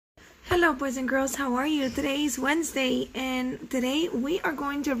Hello boys and girls, how are you? Today is Wednesday and today we are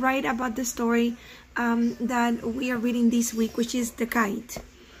going to write about the story that we are reading this week, which is The Kite.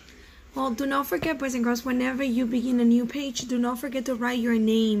 Well, do not forget boys and girls, whenever you begin a new page, do not forget to write your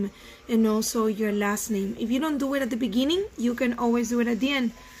name and also your last name. If you don't do it at the beginning, you can always do it at the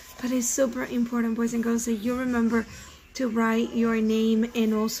end. But it's super important boys and girls that you remember to write your name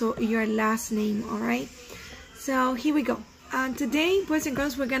and also your last name, alright? So here we go. Today, boys and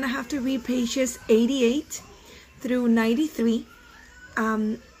girls, we're going to have to read pages 88 through 93.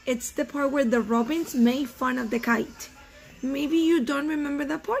 It's the part where the robins made fun of the kite. Maybe you don't remember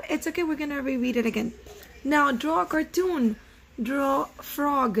that part. It's okay, we're going to reread it again. Now, draw a cartoon. Draw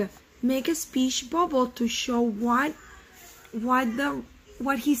frog. Make a speech bubble to show what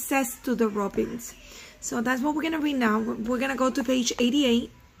he says to the robins. So that's what we're going to read now. We're going to go to page 88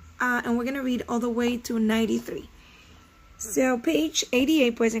 and we're going to read all the way to 93. So page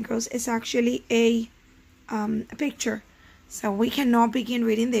 88, boys and girls, is actually a picture. So we cannot begin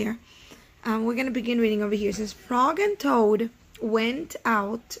reading there. We're going to begin reading over here. It says, Frog and Toad went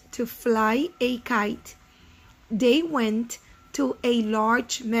out to fly a kite. They went to a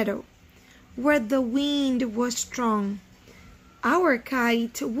large meadow where the wind was strong. Our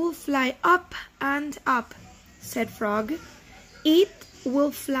kite will fly up and up, said Frog. It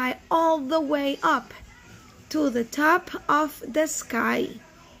will fly all the way up to the top of the sky.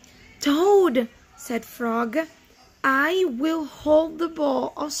 Toad, said Frog, I will hold the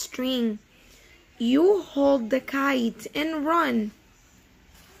ball of string. You hold the kite and run.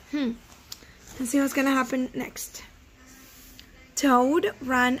 Let's see what's gonna happen next. Toad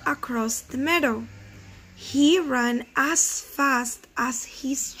ran across the meadow. He ran as fast as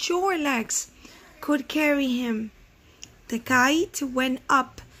his short legs could carry him. The kite went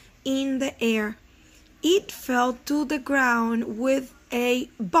up in the air. It fell to the ground with a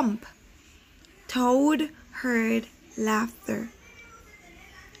bump. Toad heard laughter.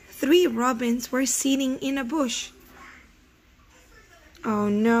 3 robins were sitting in a bush. Oh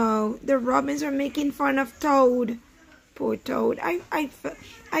no, the robins are making fun of Toad. Poor Toad.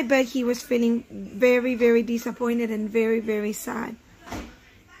 I bet he was feeling very, very disappointed and very, very sad.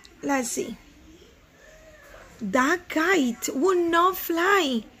 Let's see. That kite will not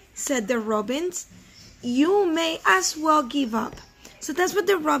fly, said the robins. You may as well give up. So that's what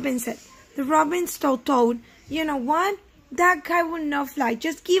the robins said. The robins told Toad, you know what? That kite will not fly.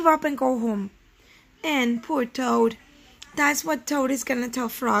 Just give up and go home. And poor Toad. That's what Toad is going to tell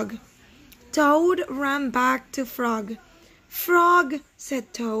Frog. Toad ran back to Frog. Frog,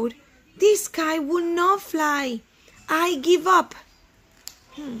 said Toad, this kite will not fly. I give up.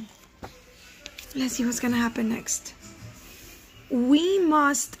 Let's see what's going to happen next. We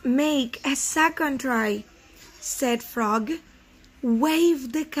must make a second try, said Frog.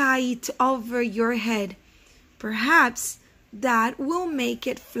 Wave the kite over your head. Perhaps that will make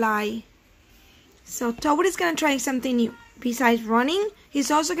it fly. So Toad is going to try something new. Besides running, he's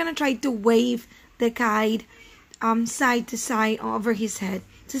also going to try to wave the kite side to side over his head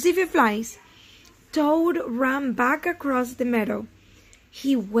to see if it flies. Toad ran back across the meadow.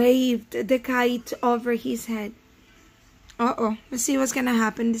 He waved the kite over his head. Let's see what's gonna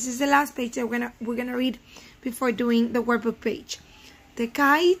happen. This is the last page that we're gonna read before doing the workbook page. The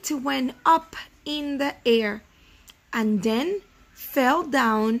kite went up in the air and then fell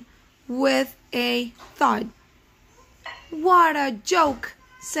down with a thud. What a joke,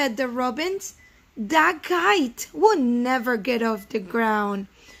 said the robins. That kite will never get off the ground.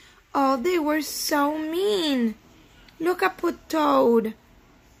 Oh, they were so mean. Look at poor Toad.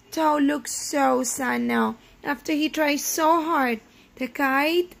 Toad looks so sad now. After he tried so hard, the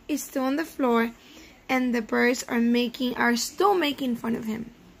kite is still on the floor and the birds are still making fun of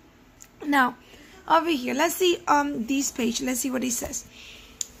him. Now, over here, let's see this page. Let's see what it says.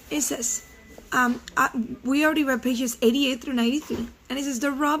 It says, we already read pages 88 through 93. And it says,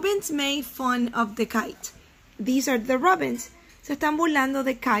 the robins made fun of the kite. These are the robins. Se están burlando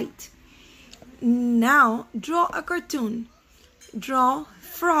de kite. Now, draw a cartoon. Draw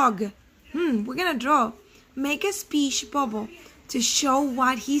frog. We're going to draw. Make a speech bubble to show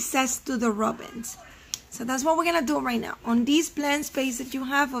what he says to the robins. So that's what we're going to do right now. On this blank space that you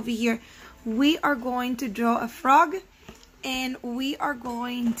have over here, we are going to draw a frog and we are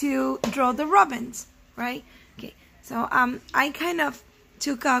going to draw the robins, right? Okay, so I kind of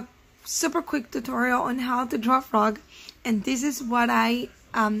took a super quick tutorial on how to draw a frog, and this is what I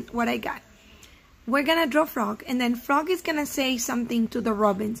got. We're going to draw frog, and then frog is going to say something to the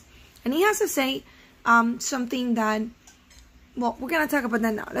robins. And he has to say something that, well, we're going to talk about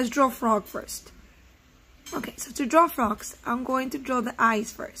that now. Let's draw frog first. Okay, so to draw frogs, I'm going to draw the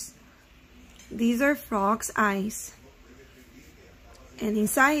eyes first. these are Frog's eyes. And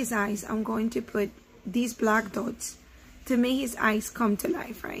inside his eyes, I'm going to put these black dots to make his eyes come to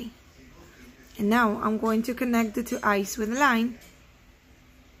life, right? And now I'm going to connect the two eyes with a line.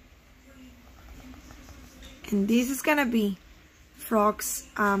 And this is gonna be Frog's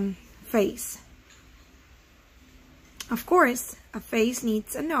face. Of course, a face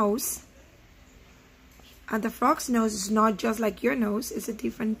needs a nose. The frog's nose is not just like your nose, it's a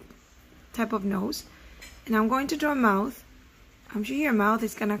different type of nose. And I'm going to draw a mouth. I'm sure your mouth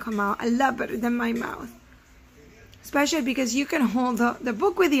is gonna come out a lot better than my mouth. Especially because you can hold the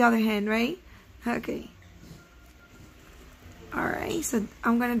book with the other hand, right? Okay. Alright, so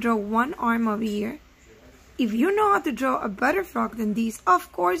I'm gonna draw one arm over here. If you know how to draw a better frog than these, of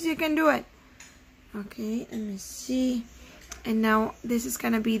course you can do it. Okay, let me see. And now this is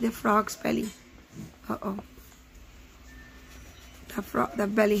gonna be the frog's belly. Uh-oh. The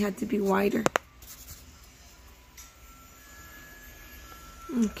belly had to be wider.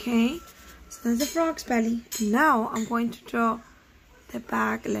 Okay, so that's the frog's belly. Now I'm going to draw the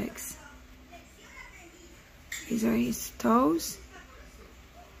back legs. These are his toes.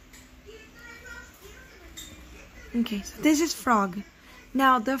 Okay, so this is Frog.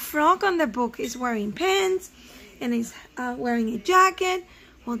 Now the frog on the book is wearing pants and is wearing a jacket.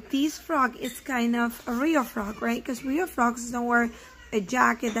 Well, this frog is kind of a real frog, right? Because real frogs don't wear a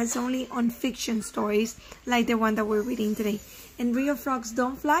jacket. That's only on fiction stories like the one that we're reading today. And real frogs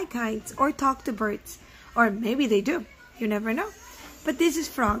don't fly kites or talk to birds. Or maybe they do. You never know. But this is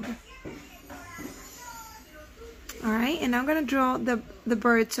Frog. Alright, and I'm going to draw the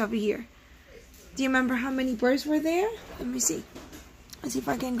birds over here. Do you remember how many birds were there? Let me see. Let's see if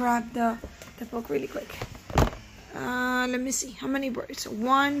I can grab the book really quick. Let me see. How many birds?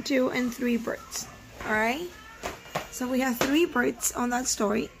 1, 2, and 3 birds. Alright? So we have 3 birds on that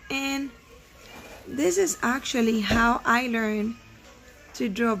story. And this is actually how I learned to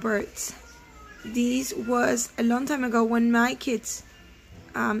draw birds. This was a long time ago when my kids,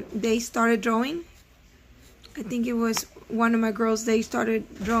 they started drawing. I think it was one of my girls, they started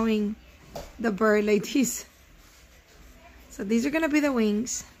drawing the bird like this. So these are gonna be the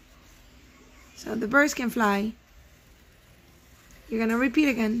wings. So the birds can fly. You're gonna repeat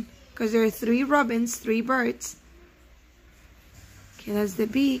again because there are 3 robins, 3 birds. Okay, that's the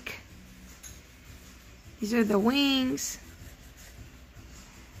beak. These are the wings.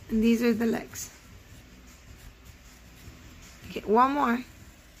 And these are the legs. Okay, one more.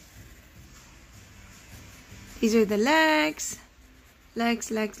 These are the legs.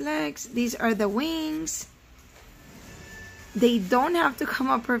 Legs, legs, legs. These are the wings. They don't have to come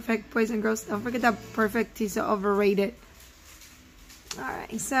out perfect, boys and girls. Don't forget that perfect is overrated.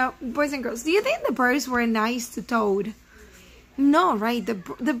 Alright, so boys and girls, do you think the birds were nice to Toad? No, right? The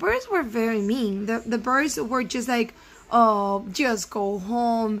birds were very mean. The birds were just like, oh, just go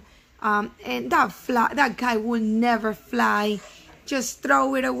home. And that guy will never fly. Just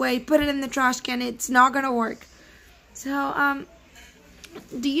throw it away. Put it in the trash can. It's not gonna work. So,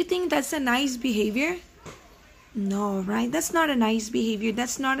 do you think that's a nice behavior? No, right? That's not a nice behavior.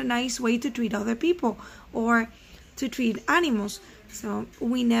 That's not a nice way to treat other people or to treat animals. So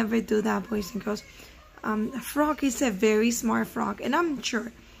we never do that, boys and girls. A frog is a very smart frog, and I'm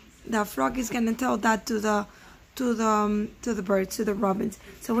sure the frog is gonna tell that to the birds, to the robins.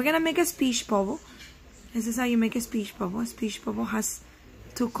 So we're gonna make a speech bubble. This is how you make a speech bubble. A speech bubble has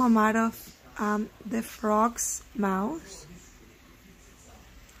to come out of the frog's mouth.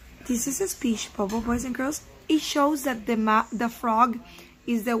 This is a speech bubble, boys and girls. It shows that the frog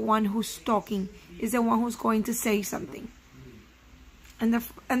is the one who's talking, is the one who's going to say something. And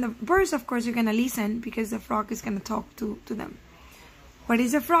the birds, of course, are going to listen because the frog is going to talk to them. What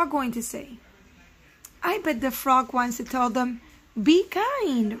is the frog going to say? I bet the frog wants to tell them, be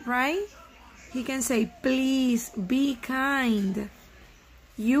kind, right? He can say, please be kind.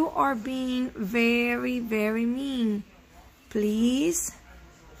 You are being very, very mean. Please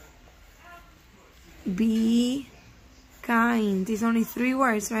be kind. It's only 3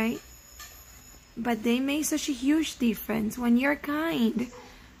 words, right? But they make such a huge difference when you're kind.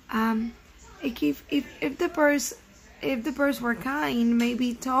 If the birds were kind,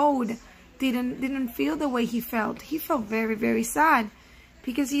 maybe Toad didn't feel the way he felt. He felt very, very sad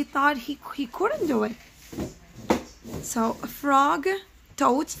because he thought he couldn't do it. So Frog,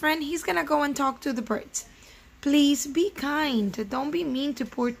 Toad's friend, he's gonna go and talk to the birds. Please be kind. Don't be mean to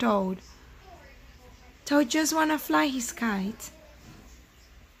poor Toad. Toad just wanna fly his kite.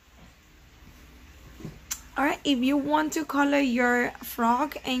 Alright, if you want to color your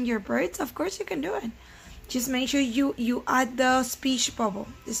frog and your birds, of course you can do it. just make sure you add the speech bubble.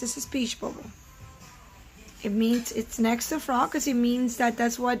 This is a speech bubble. It means it's next to frog because it means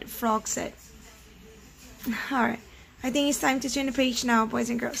that's what frog said. Alright, I think it's time to turn the page now, boys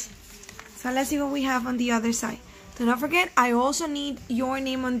and girls. So let's see what we have on the other side. Do not forget, I also need your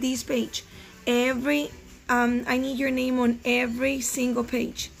name on this page. I need your name on every single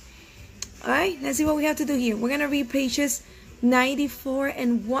page. Alright, let's see what we have to do here. We're gonna read pages 94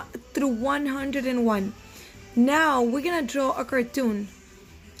 through 101. Now we're gonna draw a cartoon.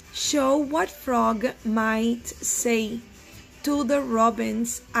 Show what frog might say to the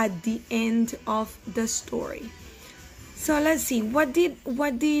robins at the end of the story. So let's see, what did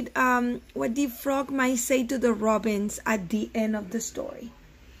frog might say to the robins at the end of the story?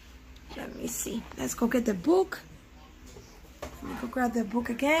 Let me see. Let's go get the book. Let me go grab the book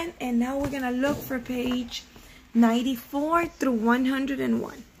again, and now we're gonna look for page 94 through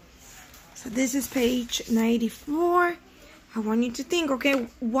 101. So this is page 94. I want you to think, okay,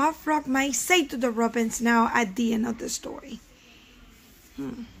 what frog might say to the robins now at the end of the story?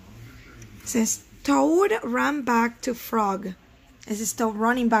 It says, Toad ran back to Frog. This is Toad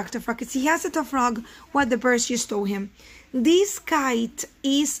running back to Frog, because he has to tell Frog what the birds just told him. This kite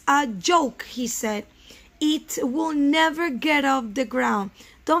is a joke, he said. It will never get off the ground.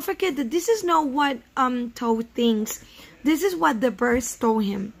 Don't forget that this is not what Toad thinks. This is what the birds told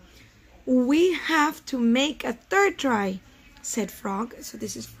him. We have to make a third try, said Frog. So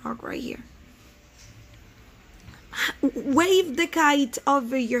this is Frog right here. Wave the kite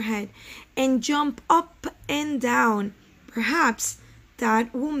over your head and jump up and down. Perhaps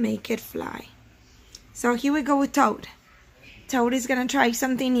that will make it fly. So here we go with Toad. Toad is gonna try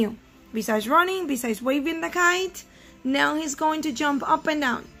something new. Besides running, besides waving the kite, now he's going to jump up and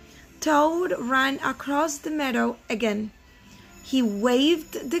down. Toad ran across the meadow again. He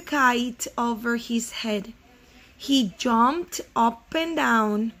waved the kite over his head. He jumped up and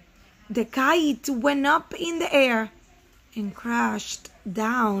down. The kite went up in the air and crashed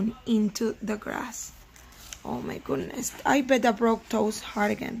down into the grass. Oh my goodness. I bet that broke Toad's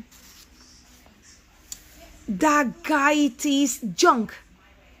heart again. That kite is junk,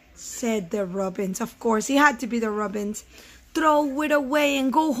 said the robins. Of course, it had to be the robins. Throw it away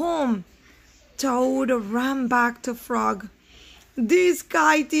and go home. Toad ran back to Frog. This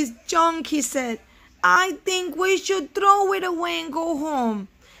kite is junk, he said. I think we should throw it away and go home.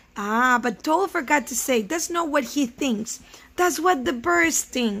 Ah, but Toad forgot to say that's not what he thinks. That's what the birds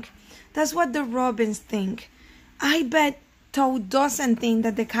think. That's what the robins think. I bet Toad doesn't think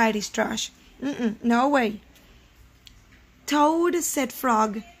that the kite is trash. No way. Toad, said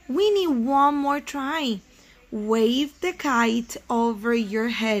Frog, we need one more try. Wave the kite over your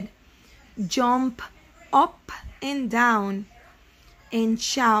head. Jump up and down and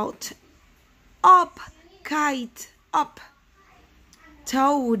shout, up, kite, up.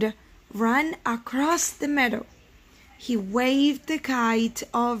 Toad ran across the meadow. He waved the kite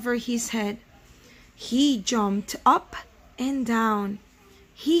over his head. He jumped up and down.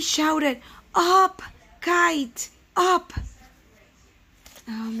 He shouted, up, kite, up.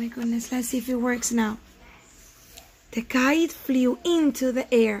 Oh my goodness, let's see if it works now. The kite flew into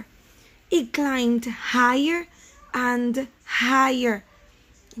the air. It climbed higher and higher.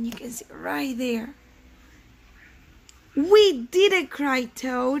 And you can see right there. We did it, cried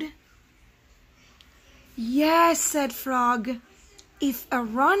Toad. Yes, said Frog. If a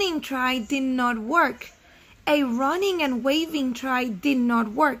running try did not work, a running and waving try did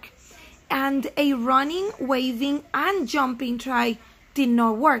not work, and a running, waving, and jumping try did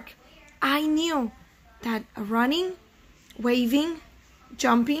not work, I knew that a running, waving,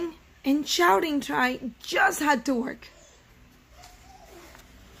 jumping, and shouting try just had to work.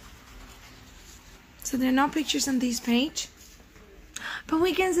 So there are no pictures on this page, but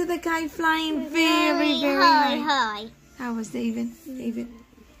we can see the kite flying very, very high. That was David.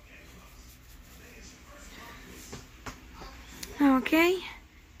 Okay,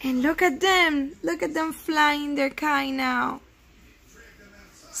 and look at them. Look at them flying their kite now.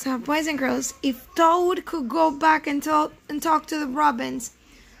 So boys and girls, if Toad could go back and talk to the robins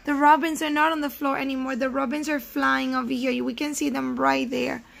are not on the floor anymore. The robins are flying over here. We can see them right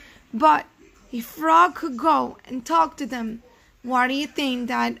there. But if Frog could go and talk to them, what do you think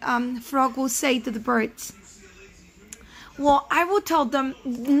that Frog will say to the birds? Well, I will tell them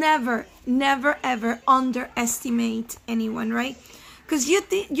never, never, ever underestimate anyone, right? Because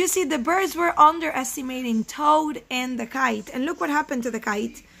you see, the birds were underestimating Toad and the kite. And look what happened to the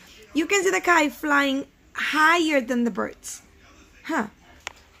kite. You can see the kite flying higher than the birds.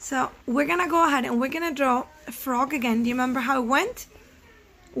 So we're going to go ahead and we're going to draw a frog again. Do you remember how it went?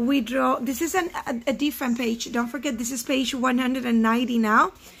 we draw, this is a different page. Don't forget, this is page 190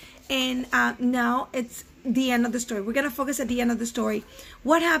 now. And now it's the end of the story. We're going to focus at the end of the story.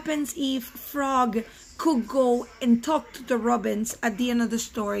 What happens if Frog could go and talk to the robins at the end of the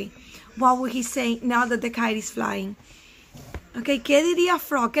story? What would he say now that the kite is flying? Okay, ¿qué diría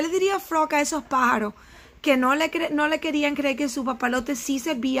Frog? ¿Qué le diría Frog a esos pájaros que no le querían creer que su papalote sí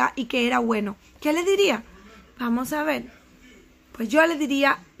servía y que era bueno? ¿Qué le diría? Vamos a ver. Pues yo le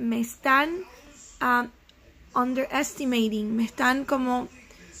diría, me están underestimating, me están como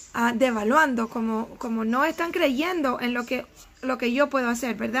devaluando, como no están creyendo en lo que yo puedo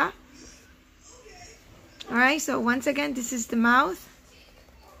hacer, ¿verdad? Alright, so once again, this is the mouth.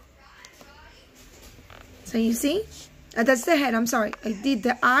 So you see? That's the head, I'm sorry. I did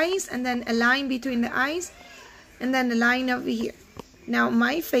the eyes and then a line between the eyes and then a line over here. Now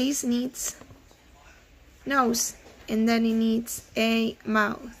my face needs nose and then it needs a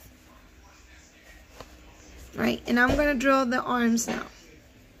mouth. Right, and I'm gonna draw the arms now.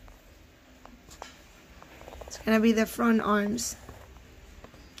 It's gonna be the front arms.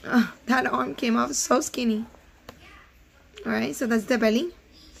 Oh, that arm came off so skinny. Alright, so that's the belly.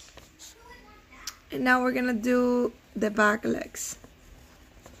 And now we're gonna do the back legs.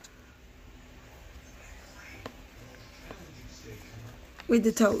 With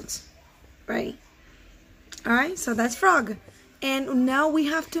the toes, right? Alright, so that's Frog. And now we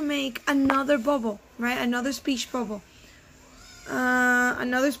have to make another bubble, right? Another speech bubble.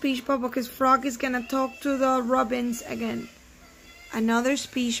 Another speech bubble because Frog is gonna talk to the robins again. Another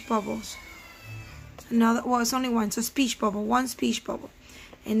speech bubbles. Well, it's only one, so speech bubble, one speech bubble.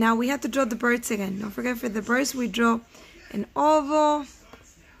 And now we have to draw the birds again. Don't forget, for the birds we draw an oval.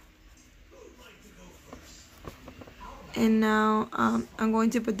 And now I'm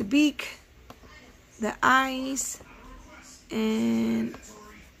going to put the beak, the eyes, and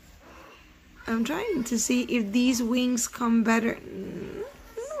I'm trying to see if these wings come better.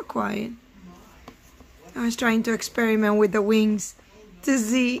 Not quite. I was trying to experiment with the wings to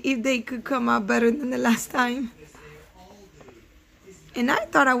see if they could come out better than the last time. And I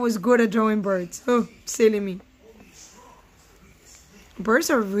thought I was good at drawing birds. Oh, silly me. Birds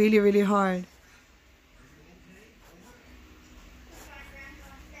are really, really hard.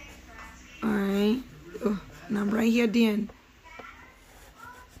 Alright. Oh, and I'm right here at the end.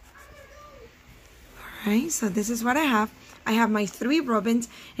 Alright, so this is what I have. I have my 3 robins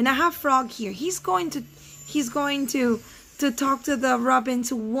and I have Frog here. He's going to talk to the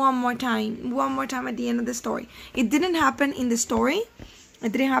robins one more time at the end of the story. It didn't happen in the story.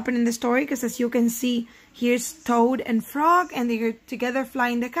 It didn't happen in the story because, as you can see, here's Toad and Frog and they're together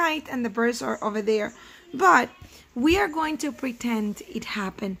flying the kite and the birds are over there. But we are going to pretend it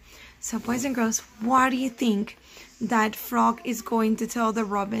happened. So boys and girls, what do you think that Frog is going to tell the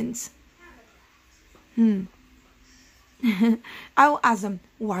robins? I will ask them,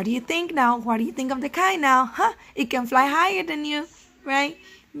 what do you think now? What do you think of the kite now? Huh? It can fly higher than you, right?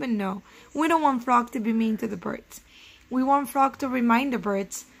 But no, we don't want Frog to be mean to the birds. We want Frog to remind the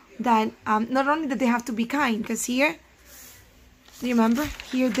birds that not only that they have to be kind, because here, do you remember?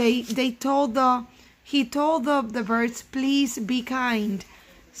 Here he told the birds, please be kind.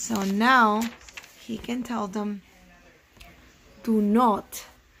 So now he can tell them, do not.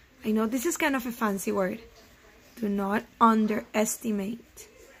 I know this is kind of a fancy word. Do not underestimate.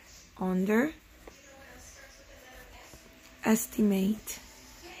 Underestimate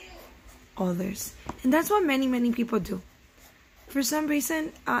others. And that's what many people do. For some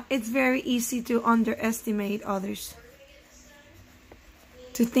reason, it's very easy to underestimate others.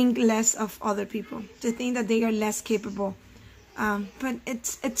 To think less of other people. To think that they are less capable. But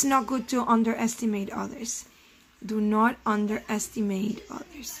it's not good to underestimate others. Do not underestimate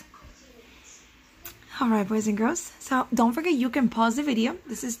others. Alright, boys and girls, so don't forget you can pause the video.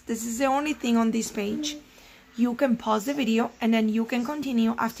 This is the only thing on this page. You can pause the video and then you can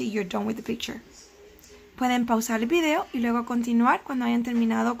continue after you're done with the picture. Pueden pausar el video y luego continuar cuando hayan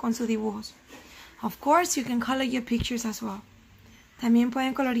terminado con sus dibujos. Of course, you can color your pictures as well. También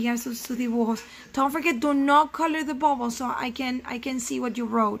pueden colorear sus dibujos. Don't forget, do not color the bubble so I can see what you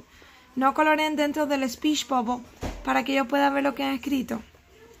wrote. No coloren dentro del speech bubble para que yo pueda ver lo que han escrito.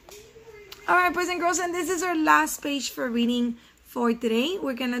 Alright, boys and girls, and this is our last page for reading for today.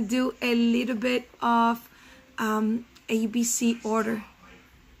 We're going to do a little bit of ABC order.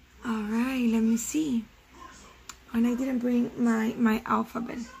 Alright, let me see. And I didn't bring my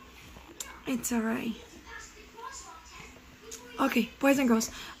alphabet. It's alright. Okay, boys and girls,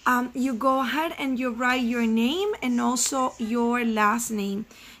 you go ahead and you write your name and also your last name.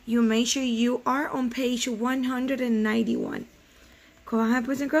 You make sure you are on page 191. Go ahead,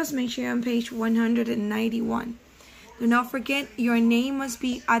 boys and girls, make sure you're on page 191. Do not forget your name must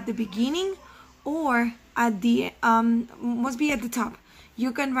be at the beginning or at the must be at the top.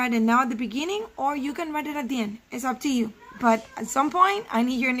 You can write it now at the beginning or you can write it at the end. It's up to you. But at some point, I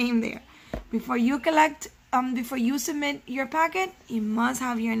need your name there. Before you before you submit your packet, it must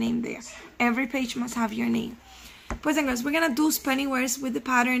have your name there. Every page must have your name. Boys and girls, we're gonna do spelling words with the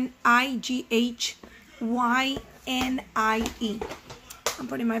pattern IGHYNIE. I'm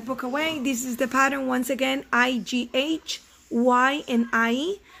putting my book away. This is the pattern once again. IGHYNIE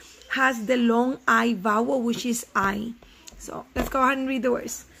has the long I vowel, which is I. So let's go ahead and read the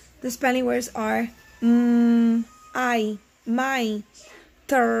words. The spelling words are I, my,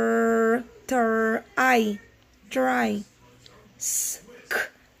 I, dry, sk,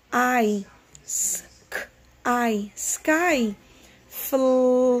 I, sky,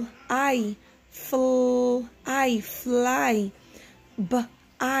 fly, fly,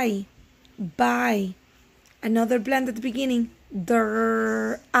 I, buy. Another blend at the beginning,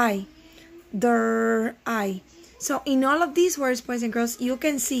 I. So in all of these words, boys and girls, you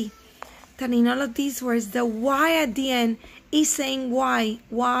can see that in all of these words, the Y at the end is saying why.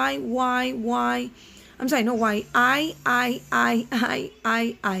 I'm sorry, no why. I.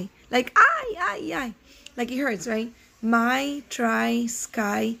 Like I. Like it hurts, right? My, try,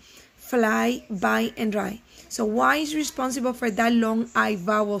 sky, fly, buy, and dry. So Y is responsible for that long I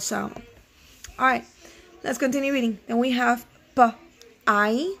vowel sound. All right, let's continue reading. Then we have P,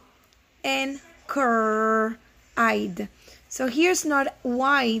 I, and I'd. So here's not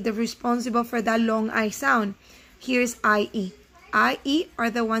Y the responsible for that long I sound. Here's IE. IE are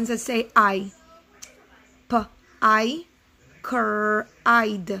the ones that say I. P, I,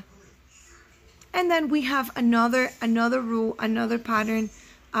 I'd. And then we have another rule, another pattern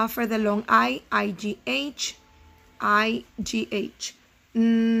for the long I, IGH, IGH.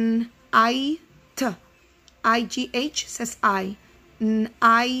 I, T. IGH says I.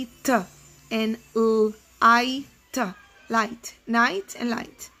 I, T. And I, T. Light. Night and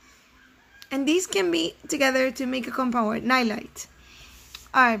light. And these can be together to make a compound word, nightlight.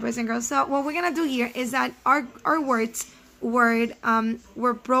 Alright, boys and girls. So what we're going to do here is that our words were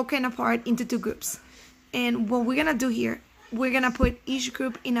broken apart into two groups. And what we're going to do here, we're going to put each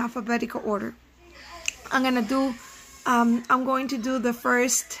group in alphabetical order. I'm going to do the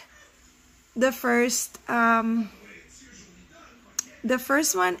first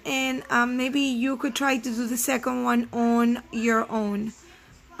one, and maybe you could try to do the second one on your own.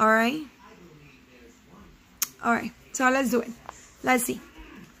 All right, so let's do it. Let's see.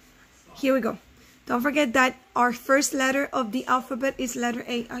 Here we go. Don't forget that our first letter of the alphabet is letter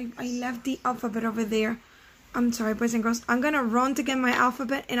A. I left the alphabet over there. I'm sorry, boys and girls. I'm gonna run to get my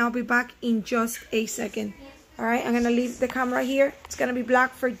alphabet and I'll be back in just a second. All right, I'm gonna leave the camera here. It's gonna be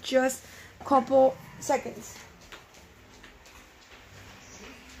black for just a couple seconds.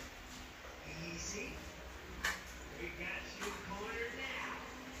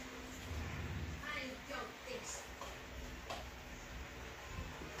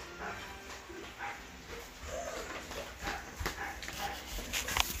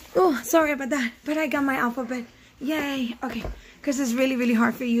 Oh, sorry about that, but I got my alphabet. Yay. Okay, because it's really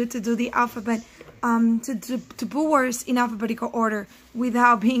hard for you to do the alphabet, to put words in alphabetical order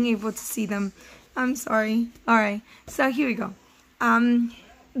without being able to see them. I'm sorry. All right, so here we go.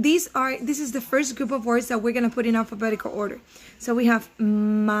 This is the first group of words that we're gonna put in alphabetical order. So we have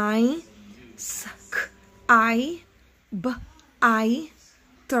my, sk, I, b, I,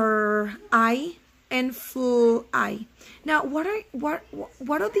 ter, I, and fly. Now, what do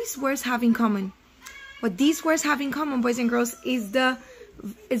these words have in common? What these words have in common, boys and girls, is the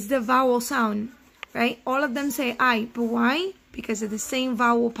vowel sound, right? All of them say I, but why? Because of the same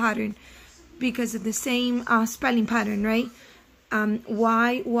vowel pattern, because of the same spelling pattern, right?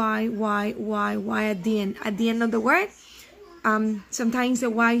 Y at the end. At the end of the word, sometimes the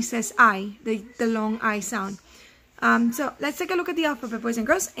Y says I, the long I sound. So let's take a look at the alphabet, boys and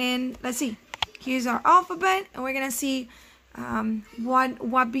girls, and let's see. Here's our alphabet, and we're gonna see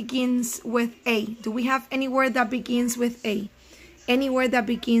what begins with A. Do we have any word that begins with A? Any word that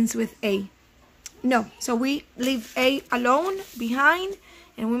begins with A? No. So we leave A alone behind,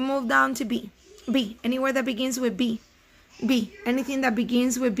 and we move down to B. B. Any word that begins with B? B. Anything that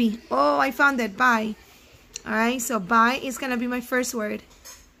begins with B. Oh, I found it. Buy. All right. So buy is gonna be my first word.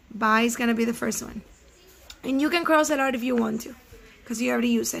 Buy is gonna be the first one, and you can cross it out if you want to, because you already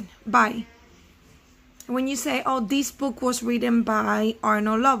used it. Buy. When you say, oh, this book was written by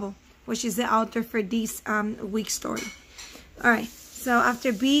Arnold Lovell, which is the author for this week's story. All right, so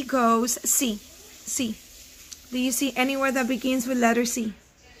after B goes C. C. Do you see anywhere that begins with letter C?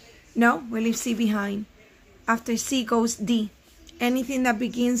 No, we leave C behind. After C goes D. Anything that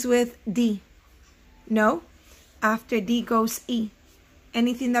begins with D? No. After D goes E.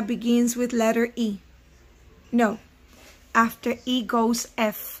 Anything that begins with letter E? No. After E goes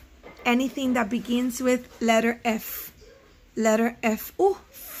F. Anything that begins with letter F? Letter F. Oh,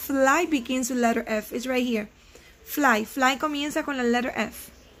 fly begins with letter F. It's right here. Fly. Fly comienza con la letter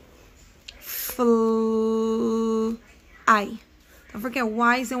F. I. Don't forget,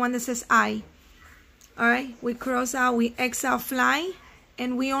 Y is the one that says I. Alright, we cross out, we X out fly,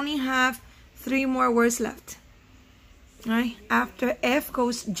 and we only have 3 more words left. Alright, after F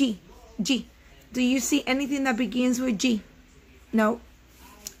goes G. G. Do you see anything that begins with G? No.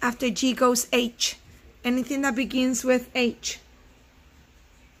 After G goes H. Anything that begins with H?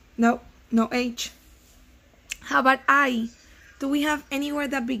 No, no H. How about I? Do we have anywhere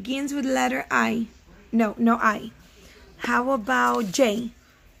that begins with letter I? No, no I. How about J?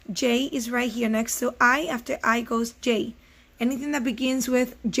 J is right here next to I. After I goes J. Anything that begins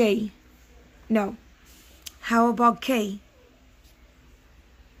with J? No. How about K?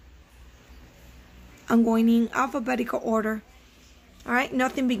 I'm going in alphabetical order. Alright,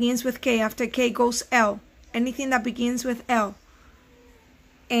 nothing begins with K. After K goes L. Anything that begins with L?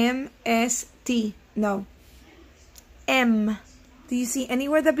 M, S, T. No. M. Do you see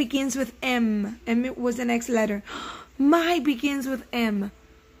anywhere that begins with M? M was the next letter. My begins with M.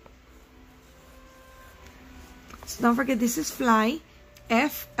 So don't forget, this is fly.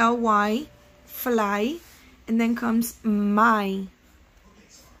 F-L-Y. Fly. And then comes my.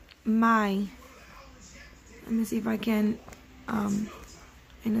 My. Let me see if I can,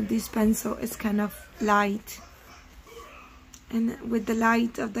 this pencil is kind of light. And with the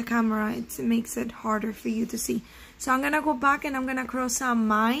light of the camera, it makes it harder for you to see. So I'm going to go back and I'm going to cross out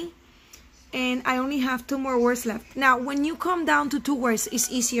my. And I only have 2 more words left. Now, when you come down to 2 words, it's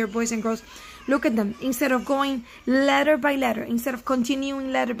easier, boys and girls. Look at them. Instead of going letter by letter, instead of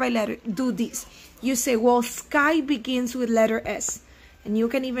continuing letter by letter, do this. You say, well, sky begins with letter S. And you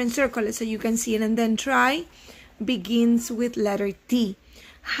can even circle it so you can see it. And then try begins with letter T.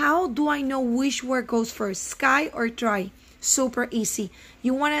 How do I know which word goes first, sky or try? Super easy.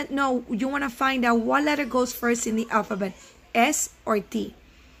 You want to know, you want to find out what letter goes first in the alphabet, S or T.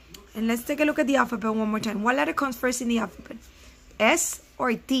 And let's take a look at the alphabet one more time. What letter comes first in the alphabet? S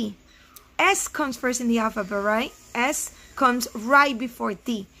or T? S comes first in the alphabet, right? S comes right before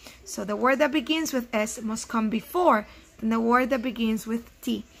T. So the word that begins with S must come before the word that begins with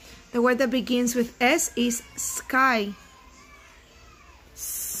T. The word that begins with S is sky.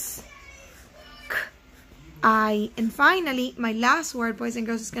 I. And finally, my last word, boys and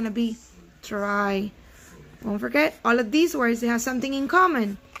girls, is going to be try. Don't forget, all of these words, they have something in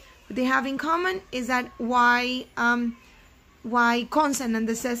common. What they have in common is that Y consonant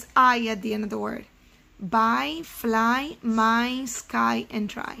that says I at the end of the word. Buy, fly, my, sky, and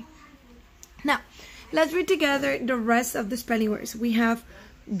try. Now, let's read together the rest of the spelling words. We have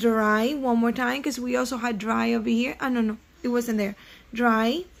dry one more time because we also had dry over here. Oh, no, it wasn't there.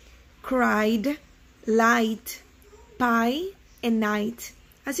 Dry, cried, light, pie, and night.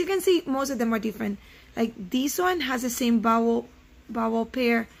 As you can see, most of them are different. Like this one has the same vowel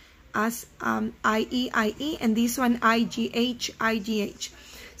pair as IE, IE, and this one IGH, IGH.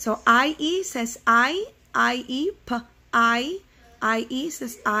 So IE says I, IE, P, IE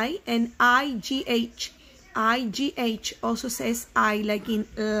says I, and IGH, IGH also says I, like in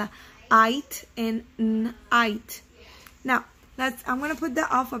it and it. Now, I'm going to put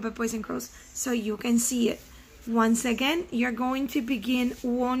the alphabet, boys and girls, so you can see it. Once again, you're going to begin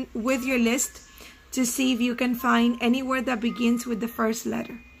with your list to see if you can find any word that begins with the first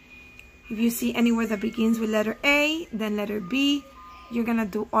letter. If you see any word that begins with letter A, then letter B, you're going to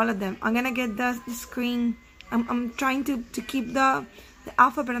do all of them. I'm going to get the screen. I'm trying to keep the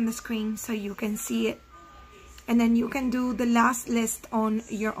alphabet on the screen so you can see it. And then you can do the last list on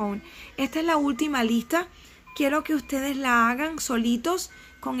your own. Esta es la última lista. Quiero que ustedes la hagan solitos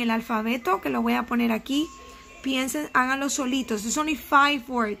con el alfabeto, que lo voy a poner aquí. Piensen, háganlo solitos. There's only 5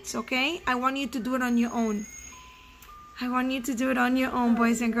 words, okay? I want you to do it on your own. I want you to do it on your own,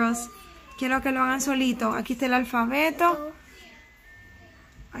 boys and girls. Quiero que lo hagan solito. Aquí está el alfabeto.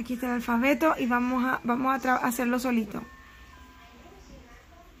 Aquí está el alfabeto y vamos a hacerlo solito.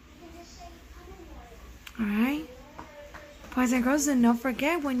 Alright. Boys and girls, do not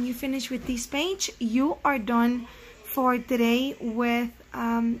forget, when you finish with this page, you are done for today with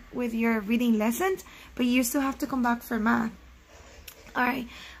your reading lessons, but you still have to come back for math. All right.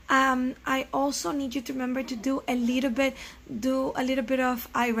 I also need you to remember to do a little bit of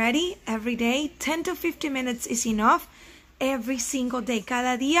I ready every day. 10 to 15 minutes is enough every single day.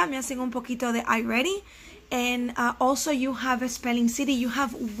 Cada día me hacen un poquito de I ready. And also you have a spelling city. You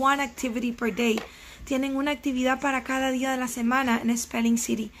have one activity per day. Tienen una actividad para cada día de la semana in a spelling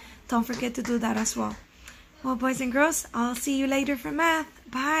city. Don't forget to do that as well. Well, boys and girls, I'll see you later for math.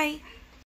 Bye.